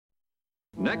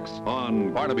Next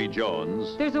on Barnaby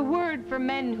Jones. There's a word for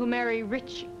men who marry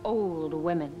rich, old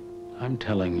women. I'm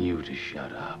telling you to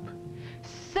shut up.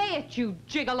 Say it, you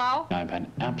gigolo! I've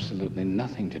had absolutely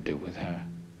nothing to do with her.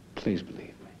 Please believe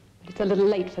me. It's a little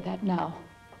late for that now.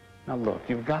 Now look,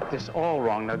 you've got this all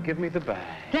wrong. Now give me the bag.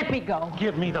 Let me go.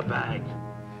 Give me the bag.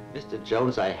 Mr.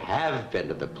 Jones, I have been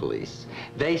to the police.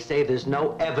 They say there's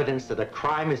no evidence that a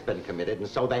crime has been committed, and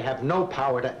so they have no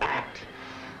power to act.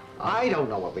 I don't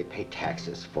know what we pay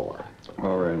taxes for.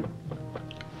 All right.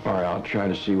 All right, I'll try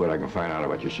to see what I can find out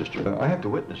about your sister. I have to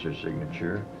witness her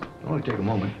signature. It'll only take a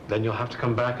moment. Then you'll have to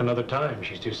come back another time.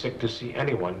 She's too sick to see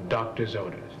anyone. Doctor's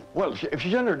orders. Well, if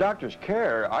she's under a doctor's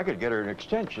care, I could get her an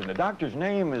extension. The doctor's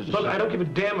name is... Look, I don't give a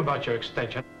damn about your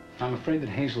extension. I'm afraid that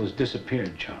Hazel has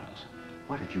disappeared, Charles.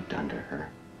 What have you done to her?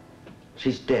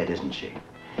 She's dead, isn't she?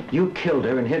 You killed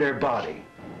her and hid her body.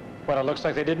 Well, it looks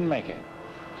like they didn't make it.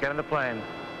 Get on the plane.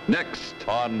 Next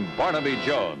on Barnaby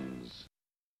Jones.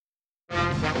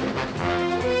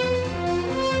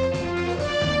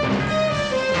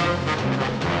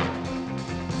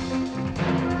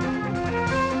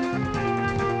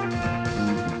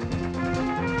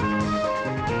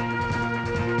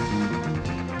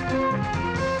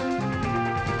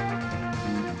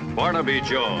 Barnaby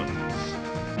Jones,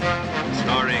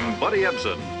 starring Buddy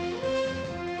Ebsen.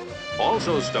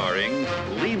 Also starring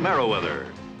Lee Merriweather,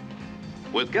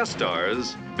 with guest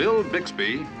stars Bill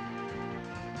Bixby,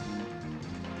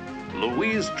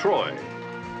 Louise Troy.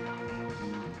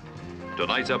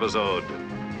 Tonight's episode,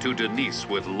 To Denise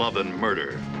with Love and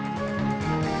Murder.